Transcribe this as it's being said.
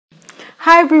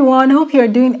Hi everyone, hope you're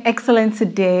doing excellent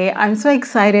today. I'm so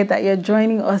excited that you're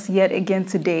joining us yet again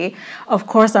today. Of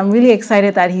course, I'm really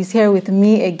excited that he's here with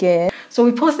me again. So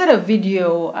we posted a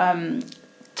video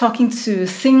talking to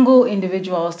single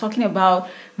individuals, talking about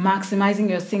maximizing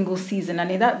your single season. And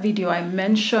in that video, I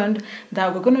mentioned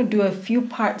that we're going to do a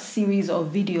few-part series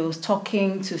of videos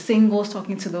talking to singles,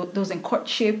 talking to those in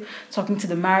courtship, talking to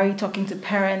the married, talking to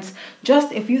parents,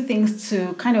 just a few things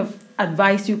to kind of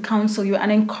advise you, counsel you,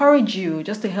 and encourage you,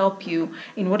 just to help you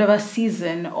in whatever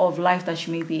season of life that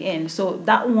you may be in. So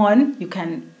that one, you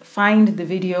can find the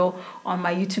video on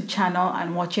my YouTube channel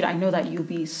and watch it. I know that you'll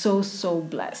be so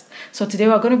blessed. So today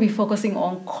we're going to be focusing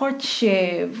on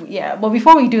courtship. Yeah, but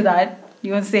before we do that,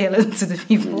 you want to say hello to the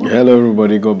people? Hello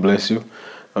everybody, God bless you.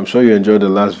 I'm sure you enjoyed the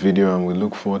last video and we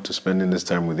look forward to spending this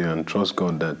time with you and trust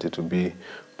God that it will be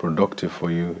productive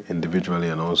for you individually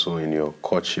and also in your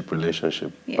courtship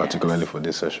relationship, particularly for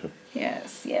this session.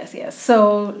 Yes.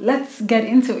 So let's get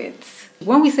into it.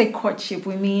 When we say courtship,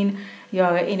 we mean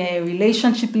you're in a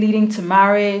relationship leading to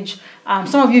marriage.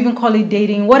 Some of you even call it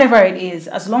dating, whatever it is.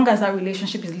 As long as that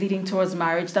relationship is leading towards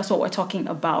marriage, that's what we're talking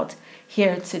about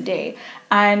here today.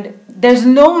 And there's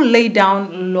no laid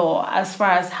down law as far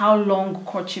as how long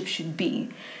courtship should be.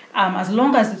 As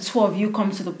long as the two of you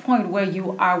come to the point where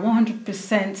you are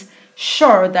 100%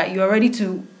 sure that you're ready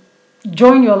to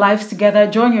join your lives together,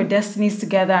 join your destinies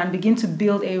together, and begin to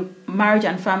build a marriage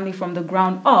and family from the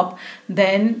ground up,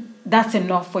 then that's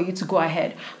enough for you to go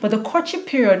ahead. But the courtship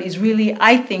period is really,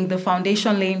 I think, the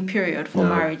foundation laying period for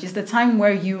marriage. It's the time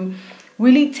where you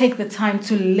really take the time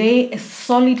to lay a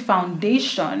solid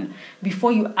foundation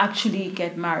before you actually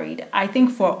get married. I think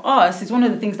for us, it's one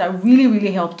of the things that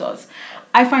really helped us.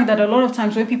 I find that a lot of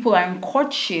times when people are in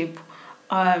courtship,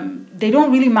 they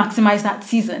don't really maximize that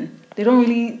season. They don't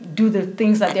really do the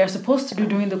things that they're supposed to do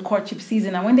during the courtship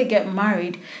season. And when they get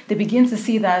married, they begin to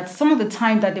see that some of the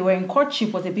time that they were in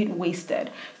courtship was a bit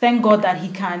wasted. Thank God that he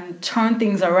can turn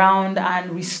things around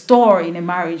and restore in a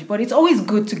marriage. But it's always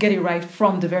good to get it right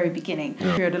from the very beginning.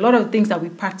 A lot of things that we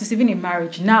practice even in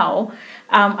marriage now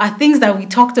are things that we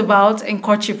talked about in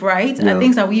courtship, right? And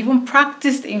things that we even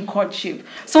practiced in courtship.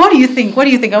 So what do you think?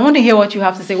 I want to hear what you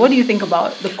have to say. What do you think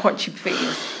about the courtship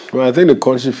phase? Well, I think the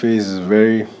courtship phase is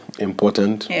very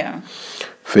important.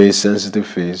 Phase, sensitive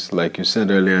phase. Like you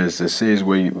said earlier, it's the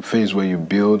phase where you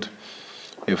build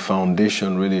a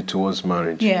foundation really towards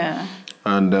marriage.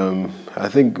 And I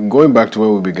think going back to where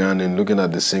we began and looking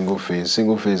at the single phase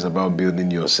is about building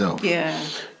yourself.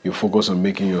 You focus on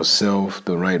making yourself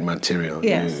the right material.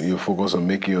 You focus on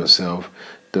making yourself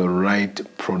the right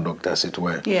product, as it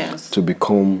were, to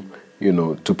become,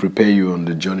 to prepare you on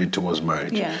the journey towards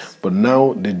marriage. But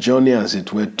now the journey, as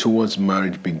it were, towards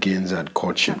marriage begins at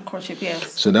courtship.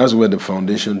 So that's where the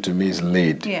foundation to me is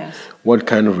laid. What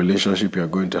kind of relationship you are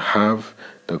going to have,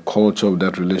 the culture of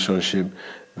that relationship,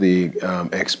 the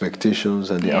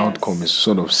expectations and the outcome is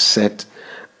sort of set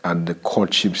at the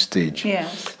courtship stage.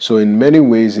 So in many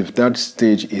ways, if that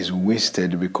stage is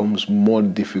wasted, it becomes more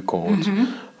difficult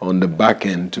on the back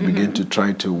end to begin to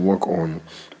try to work on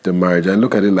the marriage. I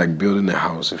look at it like building a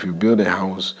house. If you build a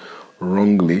house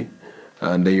wrongly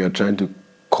and then you're trying to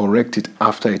correct it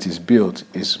after it is built,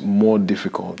 it's more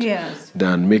difficult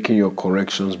than making your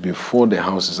corrections before the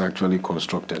house is actually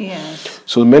constructed.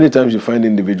 So many times you find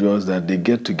individuals that they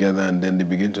get together and then they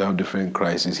begin to have different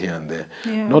crises here and there.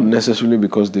 Not necessarily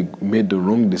because they made the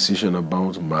wrong decision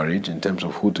about marriage in terms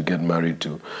of who to get married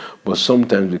to, but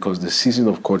sometimes because the season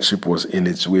of courtship was in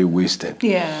its way wasted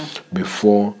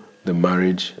before the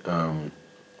marriage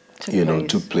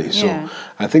took place. So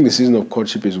I think the season of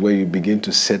courtship is where you begin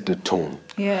to set the tone.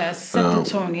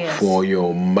 For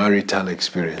your marital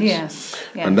experience.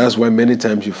 And that's why many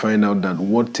times you find out that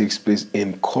what takes place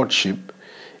in courtship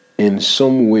in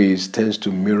some ways tends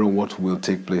to mirror what will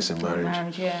take place in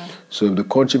marriage. So if the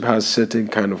courtship has certain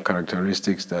kind of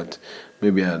characteristics that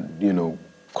maybe are,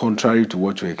 contrary to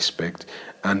what you expect,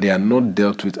 and they are not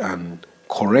dealt with and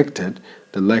corrected,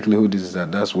 the likelihood is that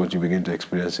that's what you begin to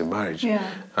experience in marriage.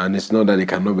 And it's not that it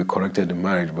cannot be corrected in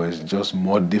marriage, but it's just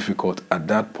more difficult at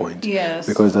that point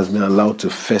because it has been allowed to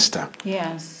fester.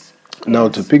 Now,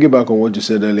 to piggyback on what you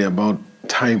said earlier about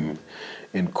time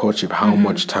in courtship, how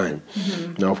much time?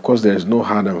 Now, of course, there is no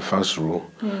hard and fast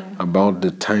rule about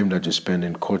the time that you spend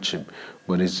in courtship,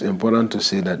 but it's important to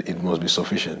say that it must be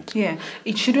sufficient.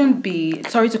 It shouldn't be,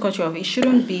 sorry to cut you off, it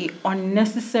shouldn't be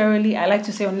unnecessarily, I like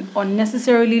to say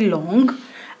unnecessarily long,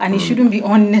 and it shouldn't be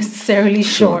unnecessarily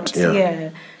short.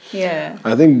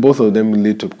 I think both of them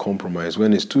lead to compromise.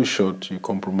 When it's too short, you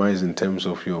compromise in terms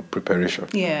of your preparation.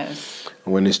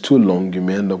 When it's too long, you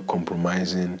may end up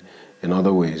compromising in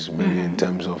other ways, maybe in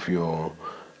terms of your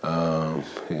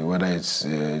whether it's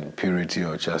purity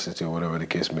or chastity or whatever the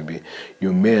case may be,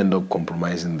 you may end up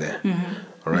compromising there.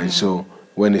 All right. So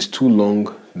when it's too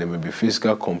long, there may be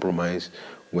physical compromise.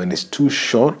 When it's too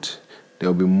short, there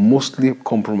will be mostly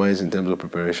compromise in terms of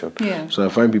preparation. Yeah. So I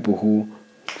find people who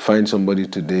find somebody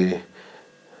today,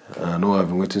 I know I've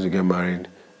been waiting to get married,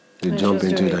 they jump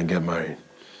into it and get married.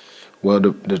 Well,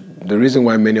 the reason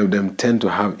why many of them tend to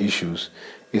have issues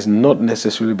is not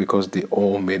necessarily because they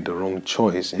all made the wrong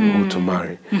choice in who to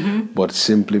marry, but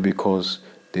simply because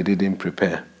they didn't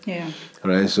prepare. Yeah.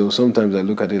 Right. So sometimes I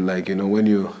look at it like, when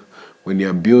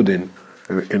you're building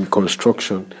in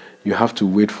construction, you have to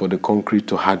wait for the concrete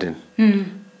to harden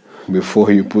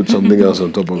before you put something else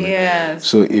on top of it.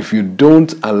 So if you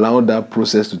don't allow that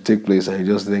process to take place and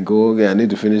you just think, oh, okay, I need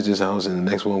to finish this house in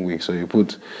the next 1 week. So you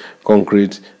put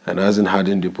concrete and it hasn't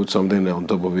hardened, you put something on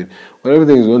top of it. Well,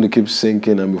 everything is going to keep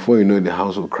sinking, and before you know it, the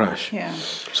house will crash. Yeah.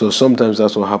 So sometimes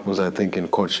that's what happens, I think, in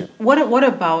courtship. What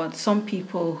about some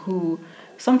people who,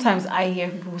 sometimes I hear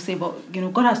people who say, but,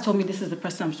 God has told me this is the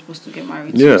person I'm supposed to get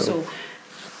married to. So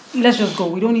let's just go.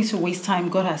 We don't need to waste time.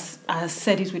 God has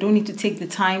said it. We don't need to take the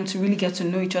time to really get to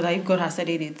know each other. If God has said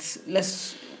it,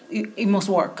 it must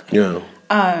work. Yeah.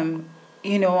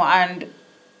 And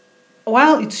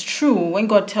while it's true, when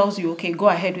God tells you, okay, go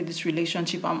ahead with this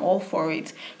relationship, I'm all for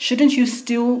it, shouldn't you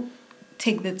still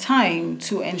take the time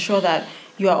to ensure that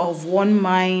you are of one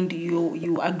mind,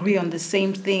 you agree on the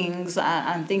same things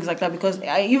and things like that? Because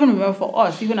I even remember for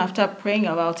us, even after praying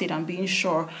about it and being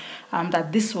sure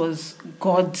that this was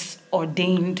God's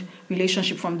ordained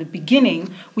relationship from the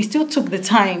beginning, we still took the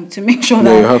time to make sure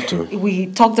that we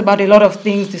talked about a lot of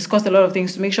things, discussed a lot of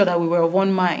things to make sure that we were of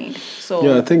one mind. So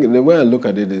yeah, I think the way I look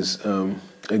at it is,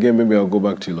 again, maybe I'll go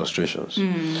back to illustrations.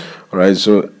 All right,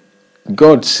 so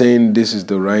God saying this is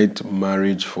the right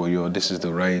marriage for you, or this is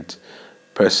the right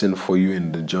person for you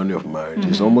in the journey of marriage,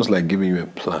 it's almost like giving you a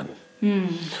plan.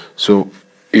 So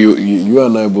you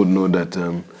and I both know that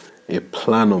a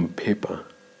plan on paper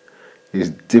is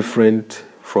different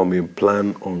from a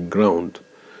plan on ground,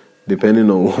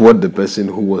 depending on what the person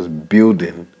who was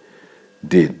building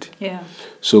did. Yeah.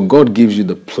 So God gives you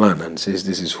the plan and says,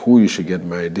 this is who you should get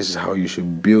married, this is how you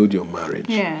should build your marriage.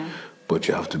 Yeah. But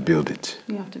you have to build it.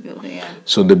 You have to build it, yeah.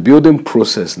 So the building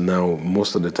process now,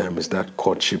 most of the time, is that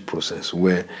courtship process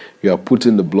where you are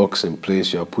putting the blocks in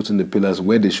place, you are putting the pillars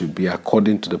where they should be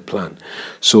according to the plan.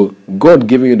 So God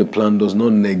giving you the plan does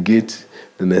not negate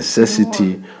the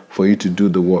necessity for you to do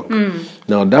the work.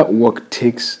 Now that work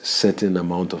takes certain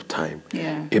amount of time.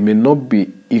 Yeah. It may not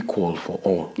be equal for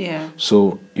all. Yeah.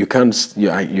 So you can't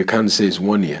say it's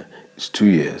 1 year, it's 2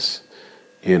 years,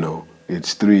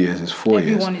 it's 3 years, it's 4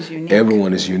 years. Everyone is unique.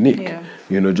 Everyone is unique.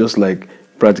 Yeah. Just like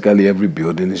practically every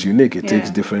building is unique. It takes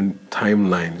different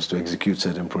timelines to execute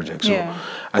certain projects. So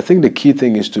I think the key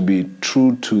thing is to be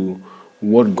true to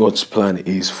what God's plan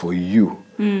is for you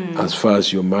as far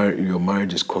as your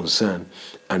marriage is concerned,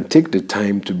 and take the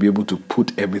time to be able to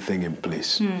put everything in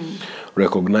place.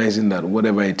 Recognizing that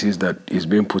whatever it is that is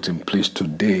being put in place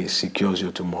today secures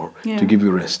you tomorrow, to give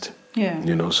you rest.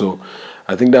 Yeah. So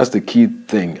I think that's the key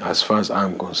thing as far as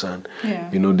I'm concerned. Yeah.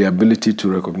 The ability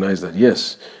to recognize that,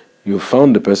 yes, you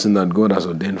found the person that God has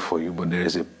ordained for you, but there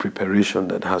is a preparation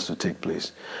that has to take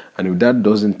place. And if that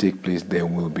doesn't take place, there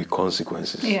will be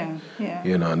consequences. Yeah.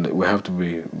 And we have to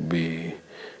be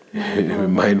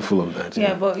mindful of that.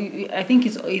 Yeah, but I think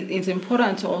it's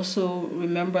important to also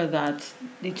remember that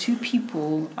the two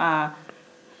people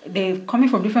they're coming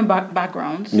from different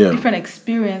backgrounds, different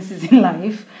experiences in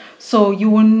life. So you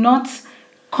will not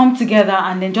come together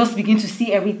and then just begin to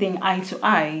see everything eye to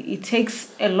eye. It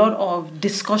takes a lot of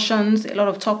discussions, a lot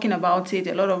of talking about it,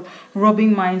 a lot of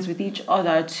rubbing minds with each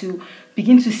other to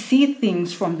begin to see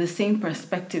things from the same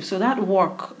perspective. So that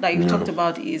work that you've talked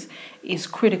about is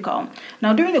critical.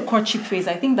 Now, during the courtship phase,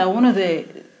 I think that one of the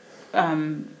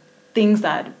things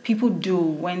that people do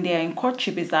when they are in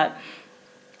courtship is that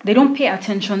they don't pay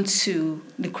attention to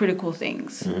the critical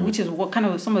things, which is what kind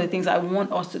of some of the things I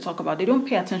want us to talk about. They don't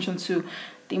pay attention to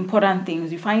the important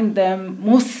things. You find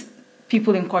most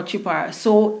people in courtship are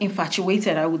so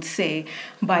infatuated, I would say,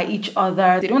 by each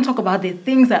other. They don't talk about the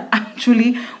things that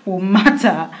actually will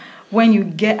matter when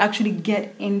you actually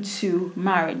get into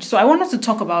marriage. So I want us to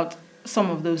talk about some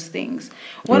of those things.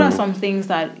 What are some things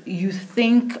that you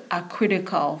think are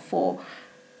critical for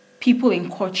people in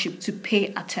courtship to pay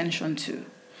attention to?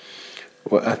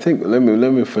 Well, I think let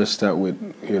me first start with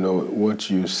what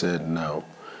you said now,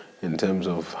 in terms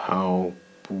of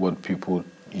what people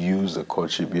use the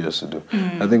courtship years to do.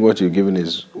 I think what you're giving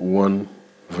is one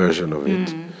version of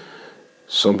it.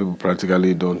 some people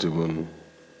practically don't even,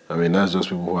 I mean, that's just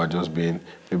people who are just being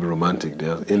maybe romantic.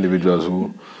 There are individuals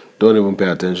who don't even pay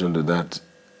attention to that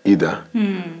either.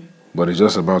 But it's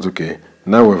just about, okay,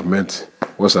 now we've met,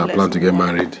 what's our plan to get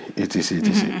married, etc.,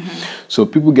 etc. So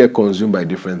people get consumed by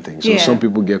different things. So some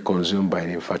people get consumed by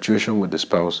the infatuation with the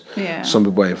spouse. Some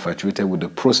people are infatuated with the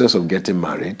process of getting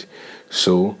married.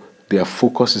 So their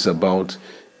focus is about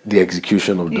the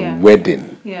execution of the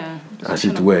wedding, as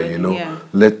it were, you know.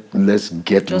 Let's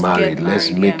get married. Let's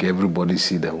make everybody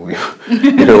see that we,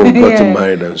 you know, we've gotten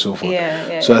married and so forth.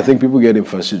 So I think people get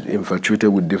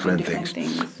infatuated with different things.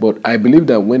 But I believe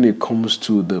that when it comes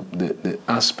to the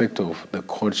aspect of the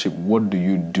courtship, what do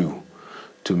you do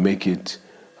to make it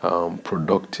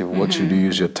productive? What should you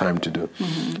use your time to do?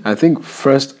 I think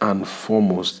first and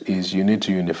foremost is you need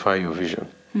to unify your vision.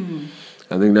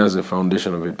 I think that's the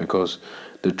foundation of it, because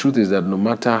the truth is that no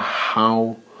matter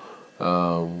how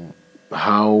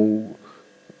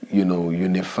you know,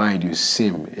 unified you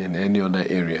seem in any other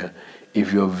area,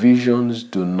 if your visions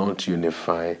do not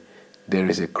unify, there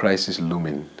is a crisis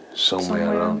looming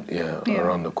somewhere around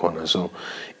around the corner. So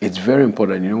it's very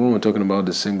important. You know, when we're talking about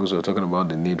the singles, we're talking about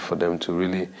the need for them to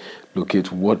really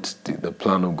locate what the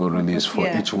plan of God really is for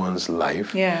each one's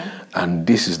life. And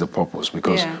this is the purpose,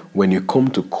 because when you come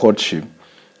to courtship,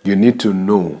 you need to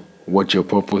know what your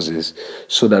purpose is,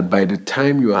 so that by the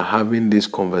time you are having these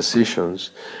conversations,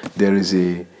 there is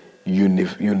a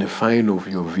unifying of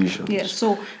your visions.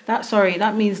 So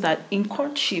that means that in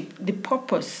courtship, the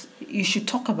purpose, you should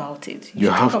talk about it.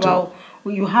 You have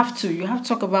to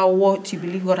talk about what you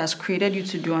believe God has created you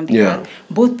to do on the earth.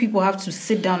 Both people have to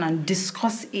sit down and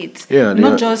discuss it,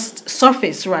 not just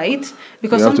surface, right?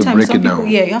 Because sometimes some people,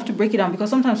 you have to break it down,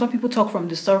 because sometimes some people talk from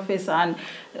the surface and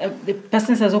the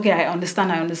person says, okay, I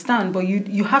understand, but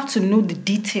you have to know the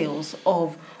details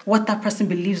of what that person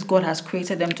believes God has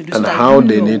created them to do, and how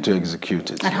they need to execute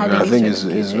it. And I think it's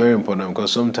very important,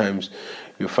 because sometimes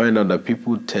you find out that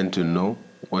people tend to know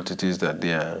what it is that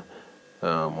they are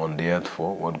on the earth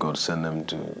for, what God sent them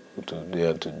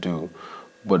to do,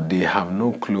 but they have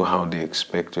no clue how they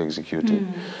expect to execute it.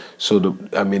 So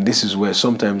I mean, this is where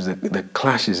sometimes the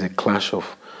clash is a clash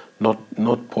of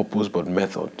not purpose but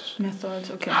methods.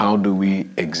 How do we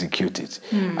execute it?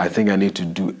 I think I need to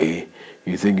do A.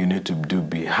 You think you need to do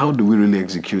B. How do we really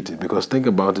execute it? Because think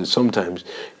about it. Sometimes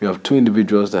you have two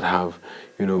individuals that have,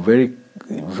 you know, very,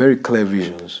 very clear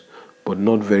visions, but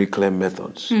not very clear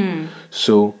methods.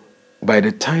 So by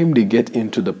the time they get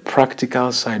into the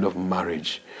practical side of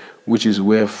marriage, which is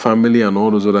where family and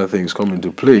all those other things come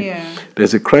into play,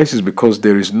 there's a crisis, because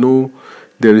there is no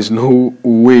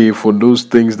way for those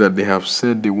things that they have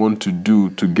said they want to do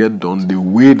to get done the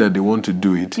way that they want to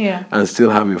do it and still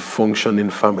have a functioning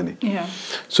family.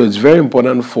 So it's very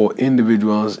important for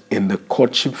individuals in the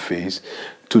courtship phase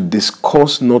to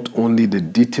discuss not only the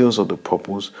details of the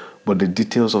purpose, but the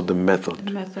details of the method.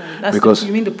 Because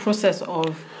you mean the process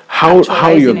of how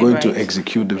you're going to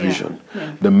execute the vision,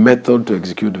 the method to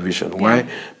execute the vision. Why?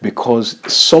 Because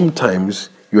sometimes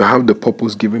you have the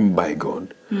purpose given by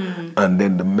God, and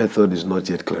then the method is not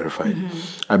yet clarified.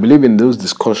 I believe in those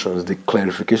discussions, the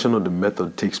clarification of the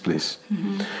method takes place.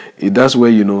 That's where,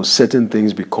 you know, certain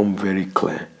things become very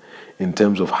clear in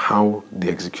terms of how the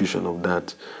execution of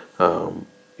that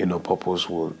you know, purpose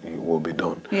will be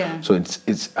done. So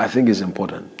I think it's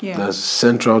important. That's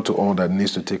central to all that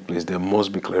needs to take place. There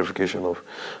must be clarification of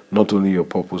not only your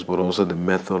purpose, but also the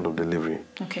method of delivery.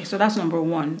 Okay, so that's number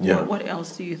one. What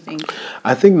else do you think?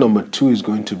 I think number two is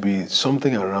going to be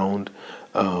something around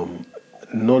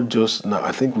not just, now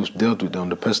I think we've dealt with on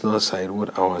the personal side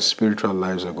what our spiritual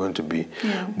lives are going to be,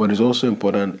 but it's also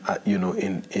important, you know,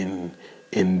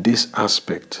 in this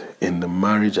aspect, in the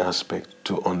marriage aspect,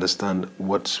 to understand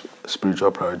what spiritual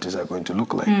priorities are going to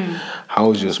look like.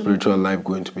 How is your spiritual life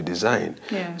going to be designed?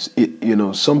 You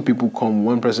know, some people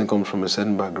one person comes from a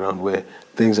certain background where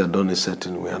things are done a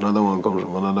certain way, another one comes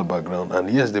from another background, and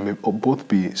yes, they may both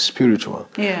be spiritual,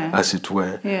 as it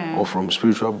were, or from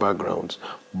spiritual backgrounds,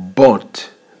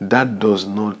 but that does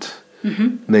not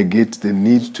negate the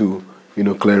need to, you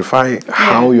know, clarify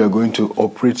how you are going to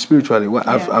operate spiritually. Well,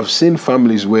 I've seen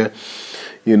families where,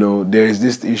 you know, there is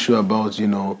this issue about, you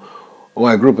know,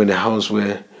 I grew up in a house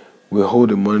where we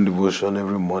hold a morning devotion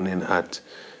every morning at,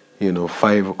 you know,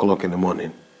 5 o'clock in the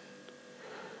morning.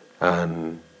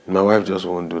 And my wife just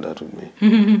won't do that with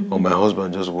me. Or my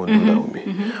husband just won't do that with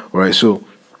me. All right, so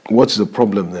what's the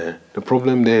problem there? The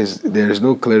problem there is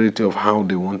no clarity of how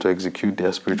they want to execute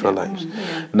their spiritual lives.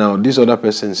 Now, this other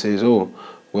person says, oh,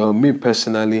 well, me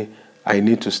personally, I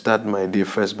need to start my day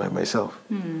first by myself.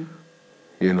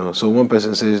 You know, so one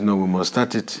person says, no, we must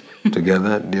start it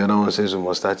together. The other one says, we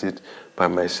must start it by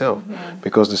myself. Yeah.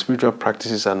 Because the spiritual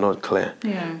practices are not clear.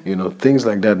 Yeah. You know, things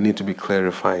like that need to be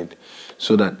clarified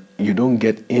so that you don't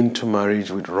get into marriage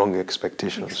with wrong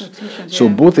expectations. So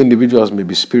both individuals may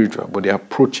be spiritual, but they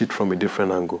approach it from a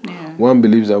different angle. Yeah. One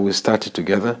believes that we start it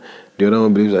together. The other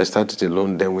one believes I started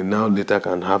alone, then we now later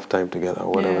can have time together,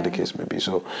 whatever the case may be.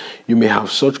 So you may have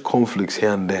such conflicts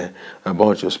here and there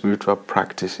about your spiritual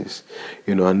practices,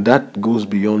 you know, and that goes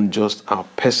beyond just our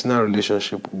personal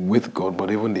relationship with God, but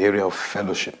even the area of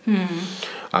fellowship,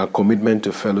 our commitment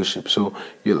to fellowship. So,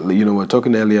 you know, we're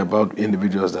talking earlier about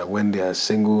individuals that when they are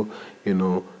single, you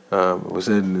know, we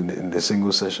said in the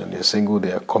single session, they're single,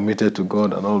 they are committed to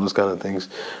God and all those kind of things,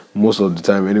 most of the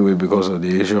time anyway, because of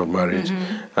the issue of marriage.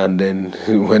 And then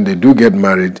when they do get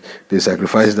married, they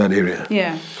sacrifice that area.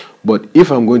 Yeah. But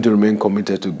if I'm going to remain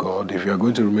committed to God, if you are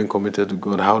going to remain committed to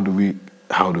God, how do we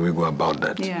go about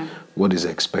that? Yeah. What is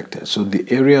expected? So the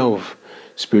area of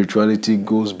spirituality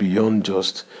goes beyond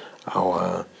just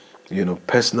our, you know,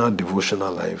 personal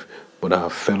devotional life, but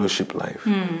our fellowship life.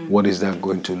 What is that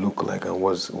going to look like, and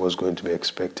what's going to be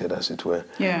expected, as it were,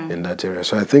 in that area?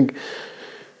 So I think,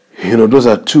 you know, those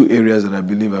are two areas that I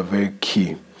believe are very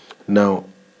key. Now,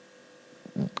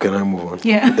 can I move on?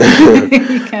 Yeah,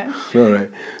 you can. All right.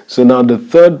 So now the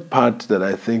third part that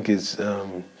I think is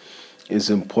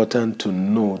important to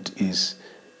note is,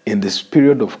 in this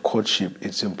period of courtship,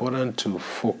 it's important to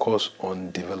focus on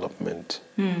development.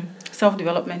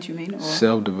 Self-development, you mean? Or?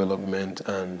 Self-development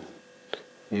and,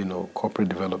 you know, corporate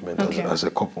development as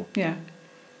a couple. Yeah.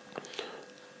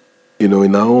 You know,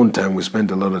 in our own time, we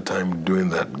spent a lot of time doing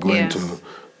that,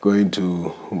 going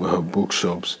to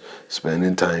bookshops,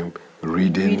 spending time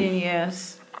reading,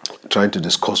 trying to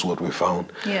discuss what we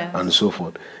found, and so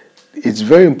forth. It's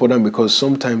very important because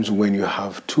sometimes when you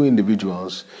have two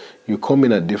individuals, you come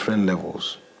in at different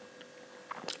levels.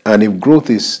 And if growth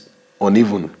is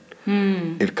uneven,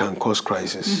 it can cause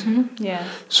crisis.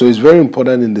 So it's very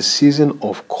important in the season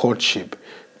of courtship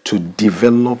to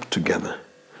develop together.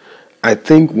 I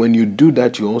think when you do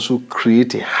that, you also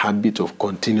create a habit of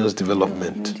continuous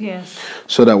development.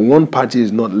 So that one party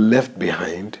is not left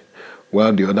behind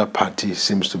while the other party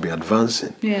seems to be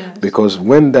advancing. Because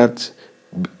when that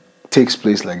takes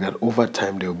place like that, over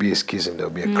time there will be a schism, there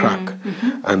will be a crack,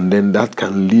 and then that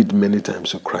can lead many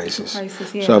times to crisis.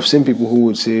 So I've seen people who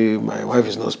would say, my wife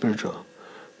is not spiritual,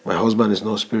 my husband is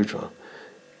not spiritual.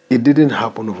 It didn't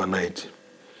happen overnight.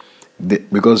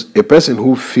 Because a person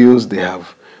who feels they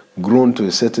have grown to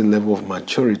a certain level of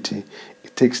maturity,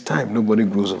 it takes time. Nobody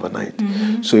grows overnight.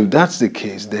 So if that's the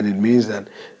case, then it means that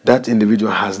that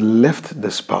individual has left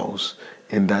the spouse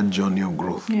in that journey of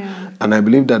growth. And I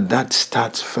believe that that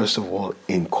starts, first of all,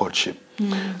 in courtship.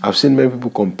 I've seen many people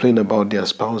complain about their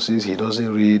spouses. He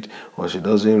doesn't read, or she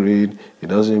doesn't read. He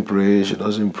doesn't pray, she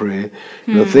doesn't pray.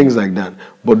 You know, things like that.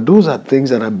 But those are things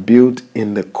that are built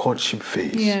in the courtship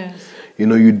phase. You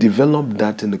know, you develop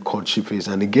that in the courtship phase.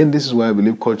 And again, this is why I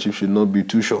believe courtship should not be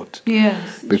too short.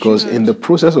 Because in the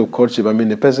process of courtship, I mean,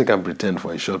 the person can pretend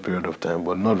for a short period of time,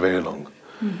 but not very long.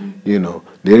 You know,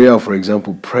 the area of, for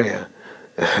example, prayer.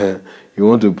 You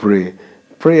want to pray.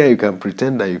 Prayer, you can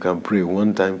pretend that you can pray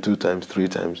 1 time, 2 times, 3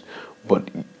 times. But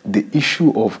the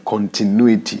issue of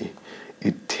continuity,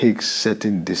 it takes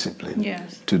certain discipline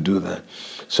to do that.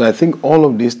 So I think all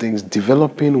of these things,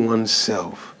 developing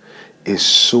oneself, is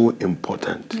so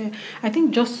important. I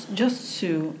think just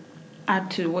to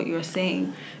add to what you're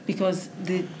saying, because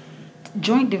the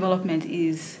joint development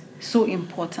is so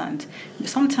important.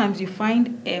 Sometimes you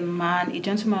find a man, a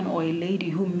gentleman or a lady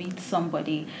who meets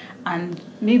somebody, and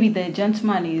maybe the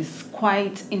gentleman is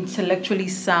quite intellectually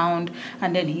sound,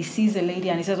 and then he sees a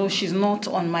lady and he says, oh, she's not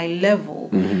on my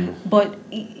level. But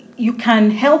you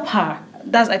can help her.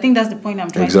 I think that's the point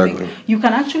I'm trying to make. You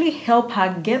can actually help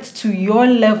her get to your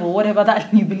level, whatever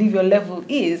that you believe your level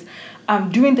is,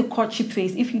 during the courtship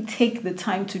phase, if you take the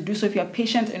time to do so, if you're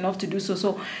patient enough to do so.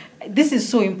 So this is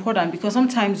so important, because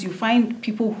sometimes you find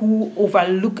people who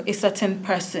overlook a certain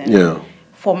person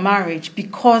for marriage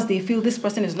because they feel this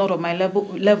person is not on my level,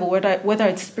 whether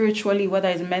it's spiritually, whether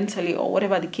it's mentally, or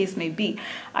whatever the case may be.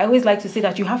 I always like to say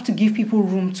that you have to give people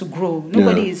room to grow.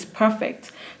 Nobody is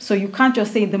perfect. So you can't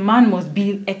just say the man must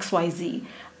be XYZ.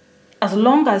 As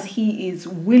long as he is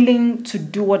willing to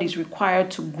do what is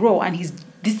required to grow and he's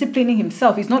disciplining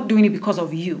himself, he's not doing it because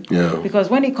of you.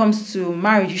 Because when it comes to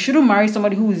marriage, you shouldn't marry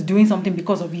somebody who is doing something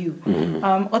because of you.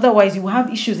 Otherwise, you will have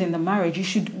issues in the marriage. You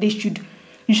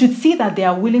should see that they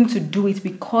are willing to do it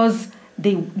because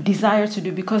they desire to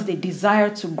do, because they desire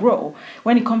to grow.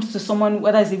 When it comes to someone,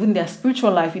 whether it's even their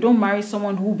spiritual life, you don't marry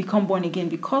someone who will become born again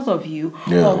because of you,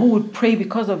 or who would pray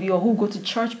because of you, or who will go to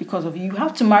church because of you.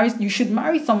 You should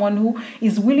marry someone who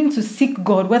is willing to seek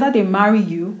God, whether they marry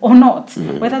you or not,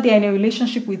 whether they're in a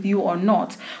relationship with you or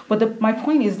not. But my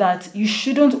point is that you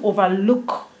shouldn't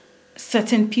overlook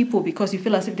certain people because you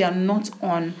feel as if they are not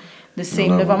on the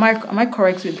same level. Am I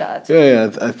correct with that? Yeah.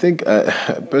 I think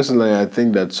personally, I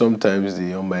think that sometimes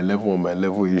the on my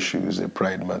level issue is a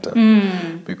pride matter,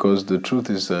 because the truth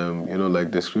is,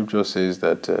 like the scripture says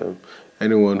that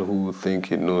anyone who thinks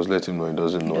he knows, let him know he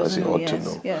doesn't know as he ought to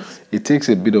know. Yes. It takes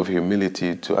a bit of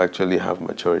humility to actually have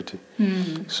maturity.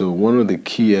 So one of the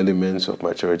key elements of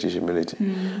maturity is humility,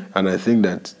 and I think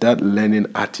that learning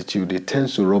attitude, it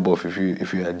tends to rub off if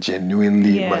you are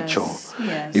genuinely mature.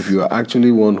 Yes. If you are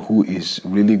actually one who is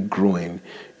really growing,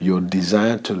 your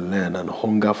desire to learn and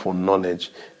hunger for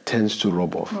knowledge tends to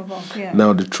rub off.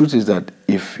 Now the truth is that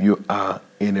if you are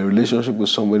in a relationship with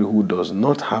somebody who does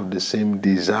not have the same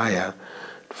desire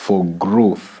for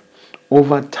growth,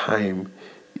 over time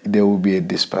there will be a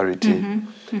disparity,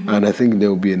 and I think there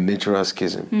will be a natural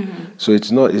schism. So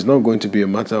it's not going to be a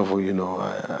matter of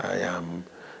I am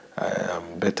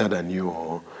better than you,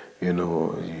 or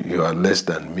you are less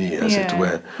than me, as it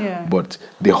were. But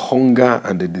the hunger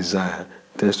and the desire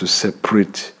tends to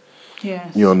separate.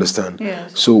 You understand?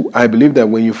 So I believe that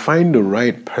when you find the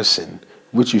right person,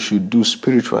 which you should do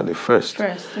spiritually first.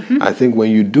 I think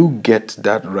when you do get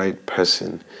that right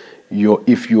person,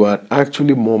 if you are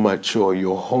actually more mature,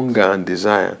 your hunger and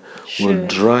desire will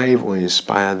drive or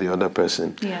inspire the other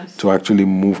person to actually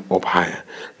move up higher.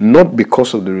 Not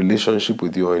because of the relationship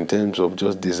with you or in terms of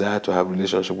just desire to have a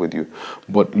relationship with you,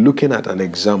 but looking at an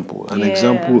example. An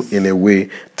example, in a way,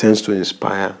 tends to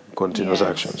inspire continuous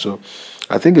action. So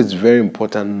I think it's very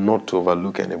important not to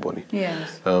overlook anybody.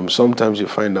 Sometimes you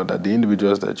find out that the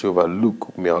individuals that you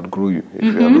overlook may outgrow you if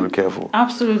you are not careful.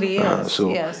 Absolutely,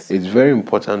 it's very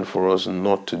important for us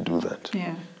not to do that.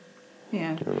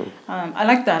 I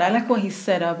like that. I like what he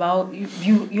said about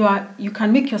you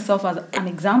can make yourself as an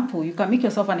example. You can make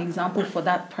yourself an example for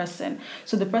that person.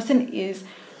 So the person is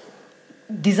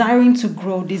desiring to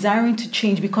grow, desiring to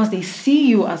change because they see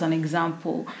you as an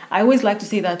example. I always like to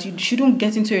say that you shouldn't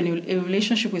get into a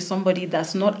relationship with somebody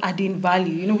that's not adding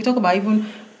value. We talk about even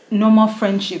normal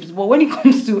friendships, but when it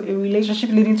comes to a relationship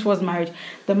leading towards marriage,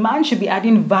 the man should be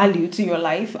adding value to your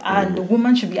life and the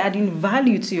woman should be adding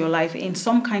value to your life in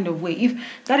some kind of way. If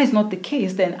that is not the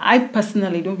case, then I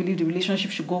personally don't believe the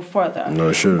relationship should go further.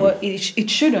 No, sure. But it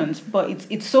shouldn't. But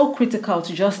it's so critical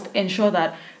to just ensure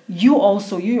that you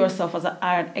yourself as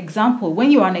an example, when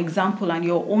you are an example and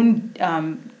your own,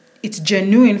 it's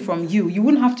genuine from you, you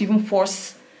wouldn't have to even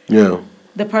force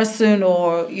the person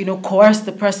or, coerce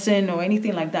the person or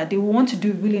anything like that. They will want to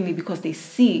do it willingly because they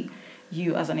see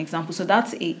you as an example. So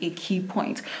that's a key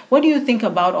point. What do you think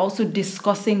about also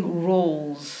discussing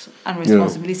roles and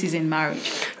responsibilities in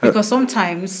marriage? Because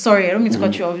sometimes, sorry, I don't mean to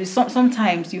cut you off,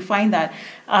 sometimes you find that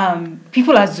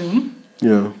people assume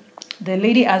the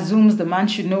lady assumes the man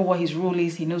should know what his role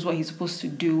is. He knows what he's supposed to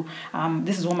do.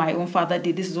 This is what my own father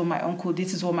did. This is what my uncle.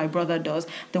 This is what my brother does.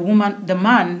 The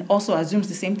man also assumes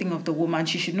the same thing of the woman.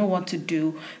 She should know what to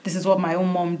do. This is what my own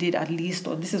mom did at least,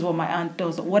 or this is what my aunt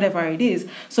does, or whatever it is.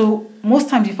 So most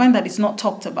times you find that it's not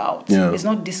talked about. It's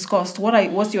not discussed.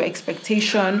 What's your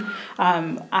expectation,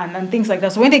 and things like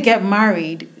that. So when they get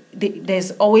married,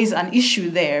 there's always an issue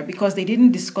there because they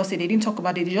didn't discuss it, they didn't talk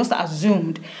about it, they just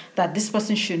assumed that this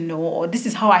person should know, or this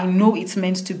is how I know it's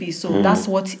meant to be, so that's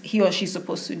what he or she's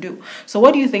supposed to do. So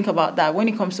what do you think about that when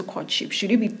it comes to courtship?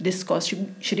 Should it be discussed?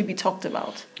 Should it be talked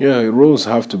about? Roles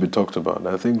have to be talked about.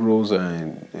 I think roles are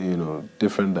in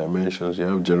different dimensions. You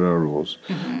have general roles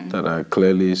that are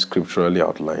clearly scripturally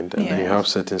outlined, and then you have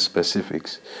certain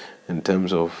specifics in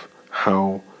terms of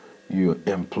how you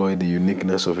employ the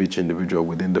uniqueness of each individual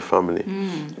within the family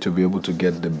to be able to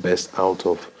get the best out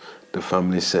of the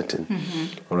family setting.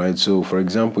 All right. So, for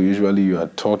example, usually you are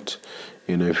taught,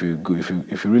 if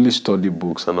you really study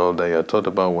books and all that, you are taught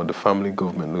about what the family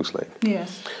government looks like.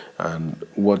 Yes. And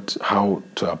how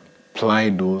to apply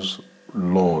those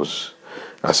laws,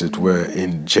 as it were,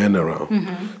 in general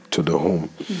to the home.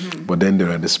 But then there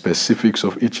are the specifics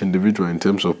of each individual in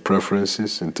terms of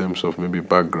preferences, in terms of maybe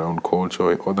background,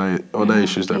 culture, other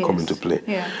issues that come into play,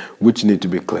 which need to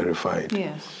be clarified.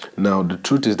 Now, the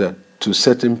truth is that to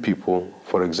certain people,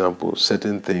 for example,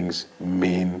 certain things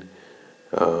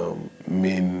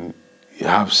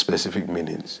have specific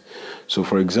meanings. So,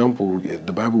 for example,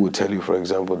 the Bible will tell you, for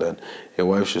example, that a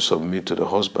wife should submit to the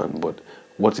husband, but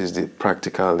what is the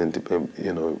practical,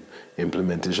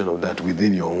 implementation of that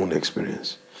within your own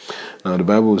experience. Now, the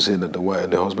Bible will say that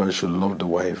the husband should love the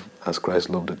wife as Christ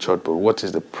loved the church, but what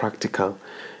is the practical,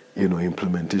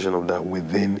 implementation of that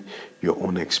within your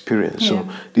own experience? So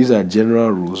these are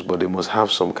general rules, but they must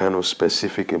have some kind of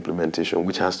specific implementation,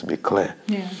 which has to be clear.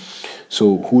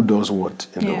 So who does what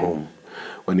in the home?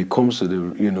 When it comes to the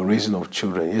raising of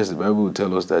children, yes, the Bible will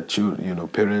tell us that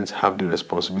parents have the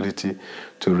responsibility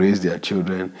to raise their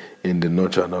children in the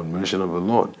nurture and admonition of the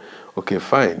Lord. Okay,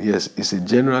 fine. Yes, it's a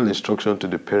general instruction to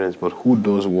the parents, but who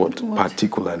does what?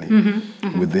 Particularly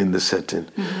within the setting?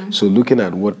 So looking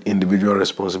at what individual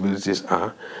responsibilities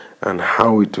are and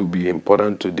how it will be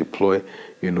important to deploy,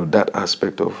 that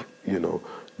aspect of,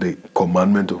 the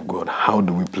commandment of God. How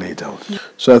do we play it out?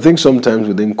 So I think sometimes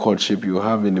within courtship, you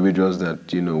have individuals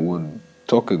that, would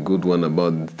talk a good one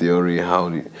about the theory, how,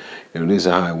 this is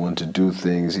how I want to do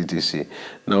things, etc.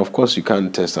 Now, of course, you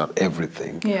can't test out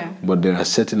everything. But there are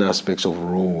certain aspects of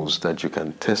roles that you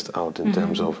can test out in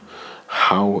terms of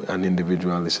how an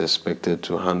individual is expected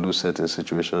to handle certain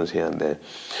situations here and there.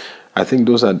 I think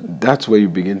that's where you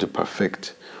begin to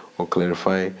perfect or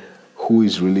clarify who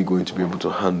is really going to be able to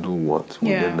handle what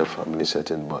within the family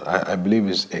setting. But I believe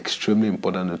it's extremely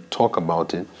important to talk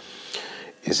about it.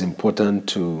 It's important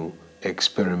to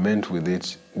experiment with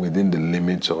it within the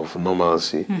limits of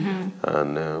normalcy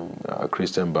and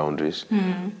Christian boundaries.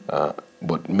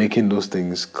 But making those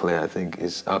things clear, I think,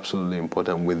 is absolutely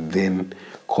important within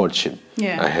courtship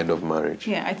ahead of marriage.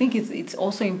 I think it's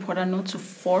also important not to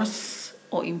force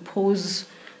or impose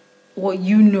what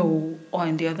you know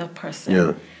on the other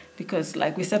person. Because,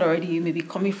 like we said already, you will be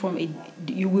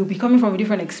coming from a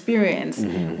different experience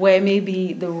where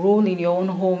maybe the role in your own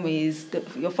home is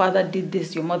your father did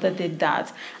this, your mother did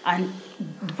that, and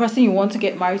the person you want to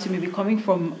get married to may be coming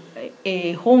from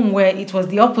a home where it was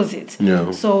the opposite.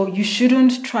 So you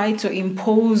shouldn't try to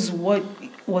impose what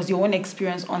was your own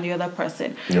experience on the other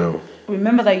person.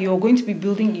 Remember that you're going to be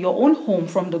building your own home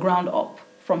from the ground up,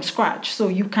 from scratch. So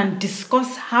you can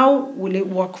discuss how will it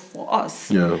work for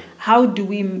us? How do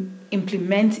we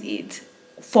implement it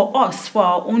for us, for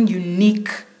our own unique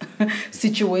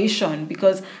situation?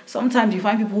 Because sometimes you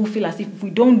find people who feel as if we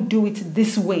don't do it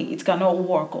this way, it cannot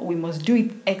work, or we must do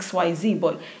it X, Y, Z.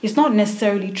 But it's not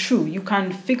necessarily true. You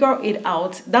can figure it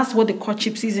out. That's what the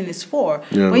courtship season is for.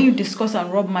 When you discuss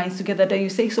and rub minds together, then you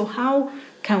say, so how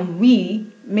can we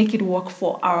make it work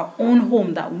for our own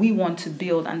home that we want to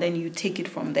build, and then you take it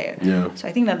from there. So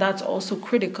I think that's also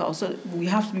critical. So we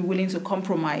have to be willing to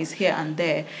compromise here and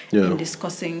there in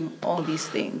discussing all these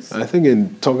things. I think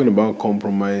in talking about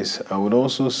compromise, I would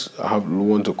also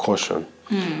want to caution.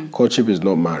 Courtship is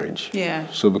not marriage.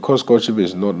 So because courtship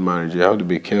is not marriage, you have to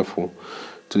be careful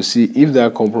to see if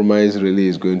that compromise really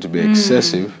is going to be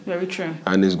excessive. Very true.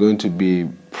 And is going to be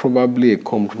probably a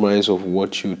compromise of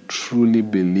what you truly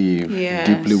believe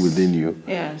deeply within you.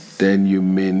 Then you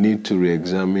may need to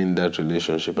re-examine that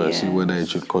relationship and see whether it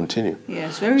should continue.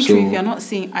 Very true. If you're not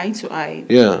seeing eye to eye.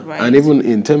 Right? And even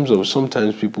in terms of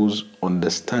sometimes people's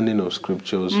understanding of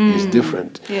scriptures is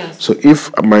different. So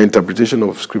if my interpretation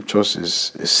of scriptures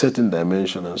is a certain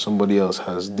dimension and somebody else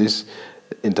has this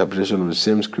interpretation of the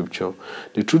same scripture,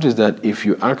 the truth is that if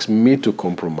you ask me to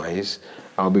compromise,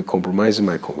 I'll be compromising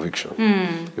my conviction.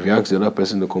 If you ask the other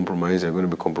person to compromise, they're going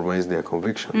to be compromising their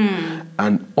conviction.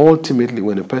 And ultimately,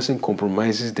 when a person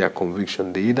compromises their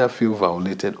conviction, they either feel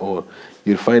violated, or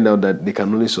you'll find out that they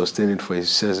can only sustain it for a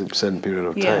certain period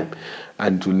of time,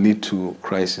 and to lead to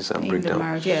crisis and breakdown.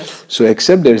 Marriage, So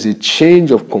except there is a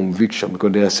change of conviction,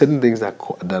 because there are certain things that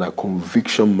are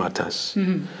conviction matters.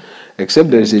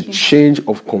 Except there is a change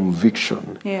of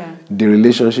conviction, the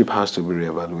relationship has to be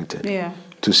reevaluated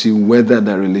to see whether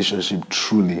that relationship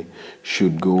truly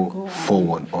should go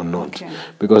forward or not.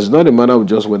 Because it's not a matter of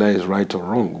just whether it's right or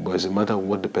wrong, but it's a matter of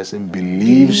what the person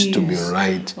believes to be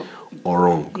right or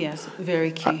wrong.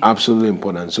 Very key. Absolutely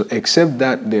important. So except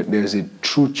that there's a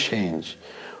true change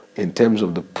in terms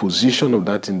of the position of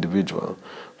that individual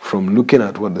from looking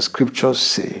at what the scriptures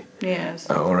say.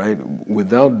 All right.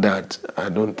 Without that, I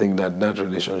don't think that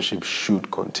relationship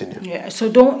should continue.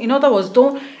 So in other words,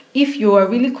 if you are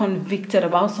really convicted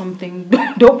about something,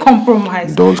 don't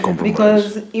compromise. Don't compromise.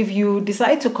 Because if you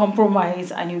decide to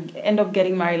compromise and you end up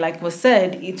getting married, like was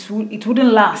said, it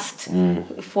wouldn't last.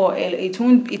 It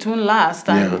won't last.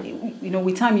 And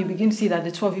with time you begin to see that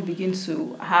the two of you begin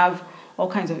to have all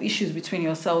kinds of issues between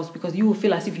yourselves, because you will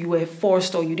feel as if you were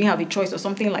forced or you didn't have a choice or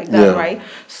something like that, right?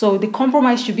 So the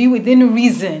compromise should be within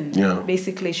reason.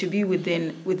 Basically, should be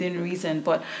within reason.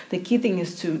 But the key thing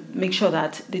is to make sure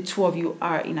that the two of you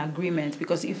are in agreement,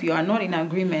 because if you are not in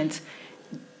agreement,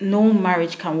 no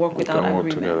marriage can work without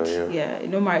agreement.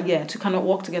 Together, Two cannot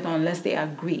work together unless they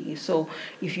agree. So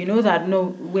if you know that, no,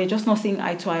 we're just not seeing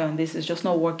eye to eye on this, it's just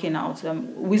not working out,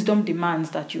 wisdom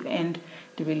demands that you end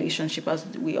the relationship. As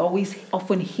we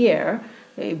often hear,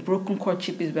 a broken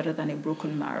courtship is better than a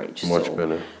broken marriage. Much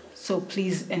better. So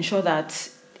please ensure that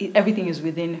everything is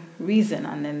within reason,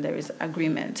 and then there is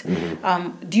agreement.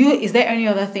 Is there any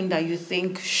other thing that you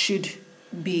think should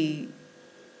be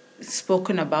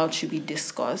spoken about, should be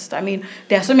discussed? I mean,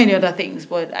 there are so many other things,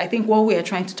 but I think what we are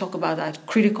trying to talk about are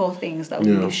critical things that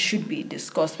really should be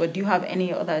discussed. But do you have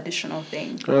any other additional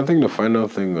thing? I think the final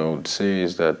thing I would say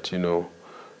is that,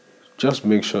 just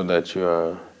make sure that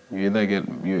you either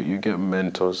get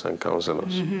mentors and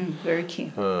counselors. Very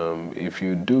key. If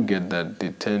you do get that, they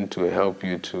tend to help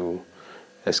you to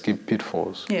escape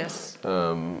pitfalls. Yes.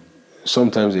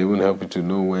 Sometimes they even help you to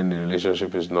know when the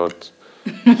relationship is not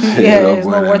it's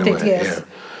not worth it. Yes. Yeah.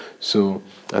 So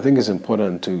I think it's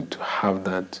important to have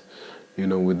that,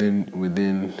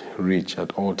 within reach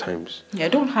at all times. Yeah,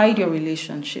 don't hide your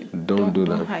relationship. Don't do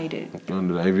that. Don't hide it. Don't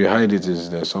do that. If you hide it,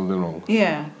 there's something wrong.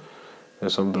 Yeah.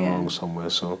 There's something wrong somewhere.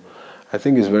 So I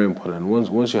think it's very important.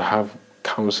 Once you have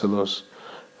counselors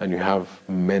and you have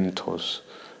mentors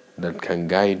that can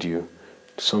guide you,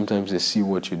 sometimes they see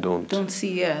what you don't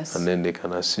see. Yes. And then they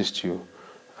can assist you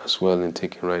as well in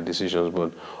taking right decisions.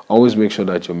 But always make sure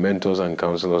that your mentors and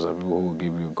counselors are people who will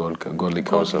give you godly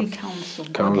counsel.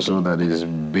 Counsel that is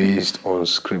based on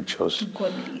scriptures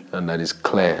and that is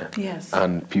clear. Yes.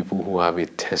 And people who have a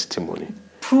testimony.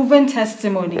 Proven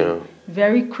testimony. Yeah.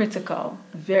 Very critical.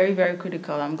 Very, very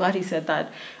critical. I'm glad he said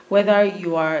that. Whether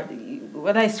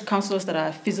it's counselors that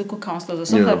are physical counselors, or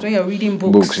sometimes when you're reading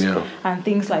books and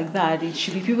things like that, it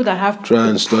should be people that have try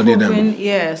and study them.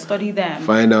 Yeah, study them.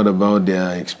 Find out about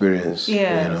their experience.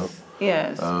 Yes.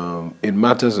 Yes. It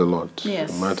matters a lot.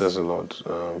 Yes. It matters a lot.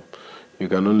 You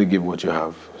can only give what you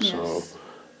have. Yes. So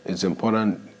it's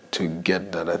important to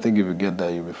get that. I think if you get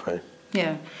that, you'll be fine.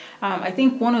 Yeah. I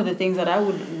think one of the things that I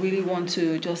would really want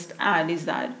to just add is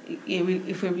that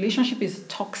if a relationship is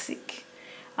toxic,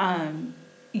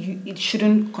 it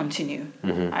shouldn't continue.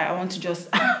 I want to just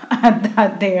add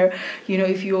that there.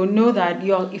 If you know that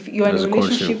if you're in a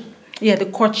relationship, you're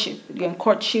in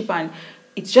courtship and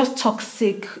it's just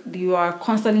toxic, you are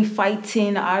constantly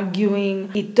fighting,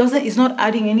 arguing, it's not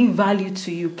adding any value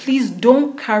to you. Please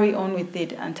don't carry on with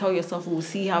it and tell yourself we'll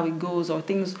see how it goes or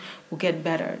things will get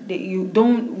better. You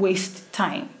don't waste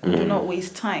time. Do not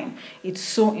waste time. It's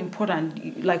so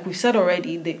important. Like we've said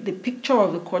already, the picture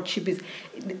of the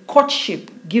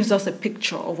courtship gives us a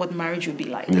picture of what marriage would be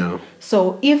like. Yeah.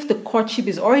 So if the courtship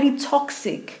is already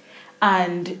toxic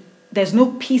and there's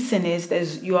no peace in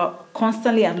it, you are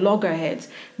constantly at loggerheads,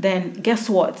 then guess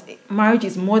what? Marriage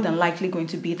is more than likely going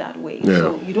to be that way. Yeah.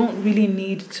 So you don't really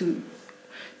need to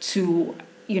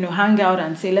hang out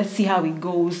and say, let's see how it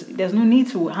goes. There's no need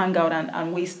to hang out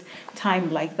and waste time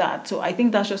like that. So I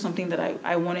think that's just something that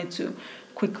I wanted to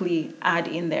quickly add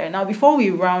in there. Now, before we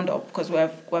round up, because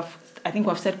I think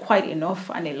we've said quite enough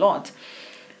and a lot,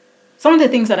 some of the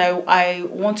things that I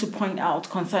want to point out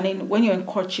concerning when you're in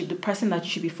courtship, the person that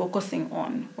you should be focusing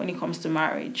on when it comes to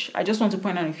marriage. I just want to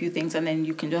point out a few things and then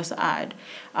you can just add.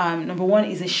 Number one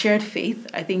is a shared faith.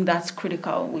 I think that's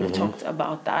critical. We've talked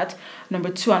about that.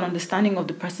 Number two, an understanding of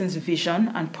the person's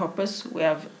vision and purpose. We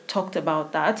have talked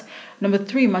about that. Number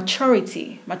three,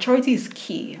 maturity. Maturity is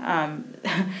key.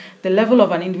 The level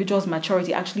of an individual's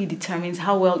maturity actually determines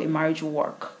how well a marriage will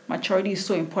work. Maturity is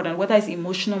so important, whether it's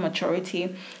emotional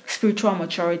maturity, spiritual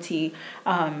maturity,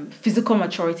 physical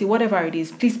maturity, whatever it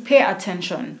is. Please pay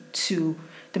attention to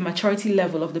the maturity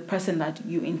level of the person that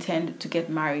you intend to get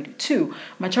married to.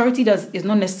 Maturity is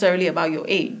not necessarily about your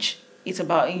age. It's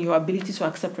about your ability to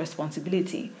accept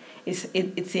responsibility. It's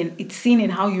seen in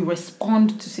how you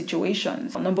respond to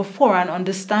situations. Number four, an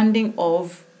understanding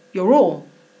of your role.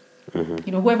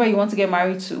 Whoever you want to get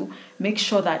married to, make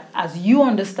sure that as you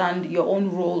understand your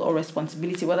own role or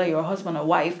responsibility, whether you're a husband or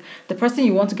wife, the person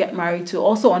you want to get married to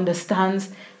also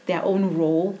understands their own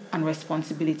role and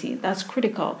responsibility. That's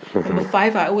critical. Number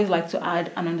five, I always like to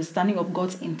add an understanding of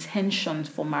God's intentions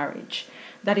for marriage.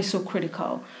 That is so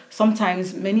critical.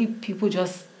 Sometimes many people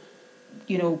just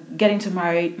get into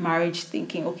marriage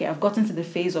thinking, okay, I've gotten to the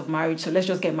phase of marriage, so let's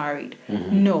just get married.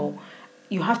 No.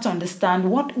 You have to understand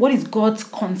what is God's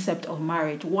concept of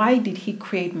marriage. Why did he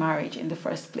create marriage in the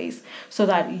first place? So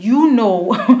that you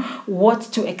know what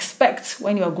to expect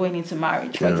when you're going into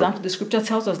marriage. For example, the scripture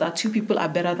tells us that two people are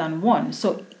better than one.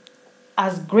 So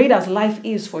as great as life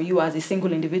is for you as a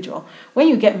single individual, when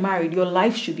you get married, your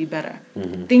life should be better.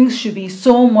 Things should be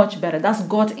so much better. That's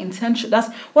God's intention.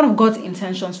 That's one of God's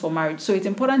intentions for marriage. So it's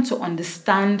important to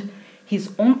understand his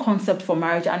own concept for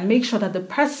marriage and make sure that the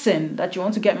person that you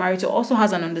want to get married to also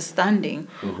has an understanding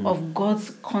of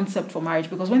God's concept for marriage.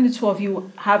 Because when the two of you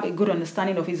have a good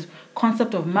understanding of his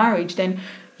concept of marriage, then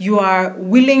you are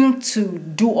willing to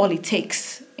do all it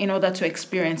takes in order to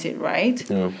experience it, right?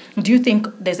 Yeah. Do you think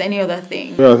there's any other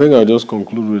thing? Yeah, I think I'll just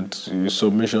conclude with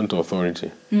submission to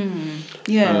authority.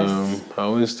 Yes. I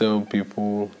always tell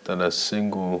people that are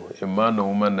single, a man or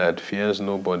woman that fears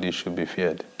nobody should be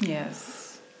feared.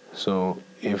 Yes. So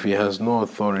if he has no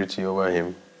authority over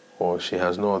him or she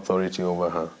has no authority over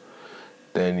her,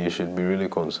 then you should be really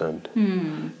concerned.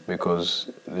 Because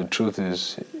the truth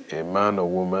is, a man or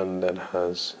woman that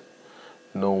has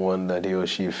no one that he or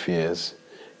she fears,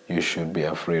 you should be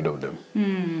afraid of them.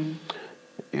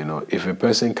 You know, if a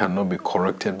person cannot be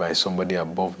corrected by somebody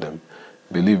above them,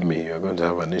 believe me, you're going to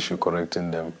have an issue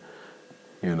correcting them,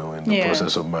 you know, in the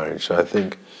process of marriage. So I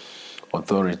think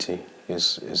authority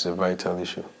is a vital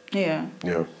issue. Yeah.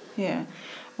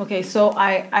 Okay, so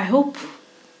I hope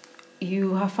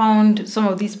you have found some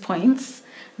of these points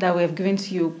that we have given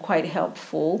to you quite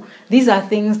helpful. These are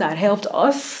things that helped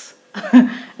us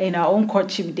in our own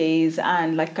courtship days,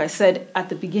 and like I said at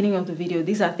the beginning of the video,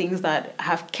 these are things that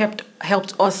have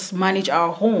helped us manage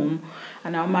our home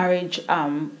and our marriage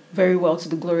very well to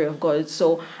the glory of God.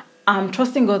 So I'm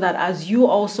trusting God that as you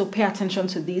also pay attention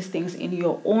to these things in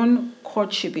your own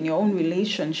courtship, in your own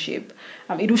relationship,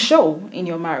 it will show in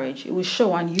your marriage. It will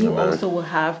show, and you also will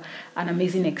have an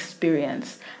amazing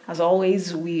experience. As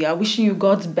always, we are wishing you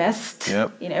God's best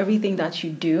in everything that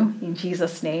you do. In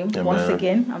Jesus' name. Once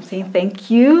again, I'm saying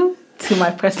thank you to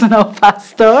my personal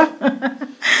pastor. Do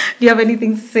you have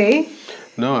anything to say?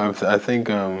 No, I think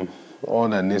all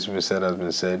that needs to be said has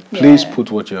been said. Please put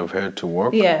what you have heard to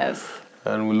work. Yes.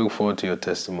 And we look forward to your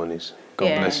testimonies.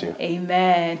 God bless you.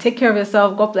 Amen. Take care of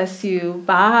yourself. God bless you.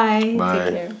 Bye. Bye.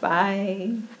 Take care.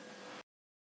 Bye.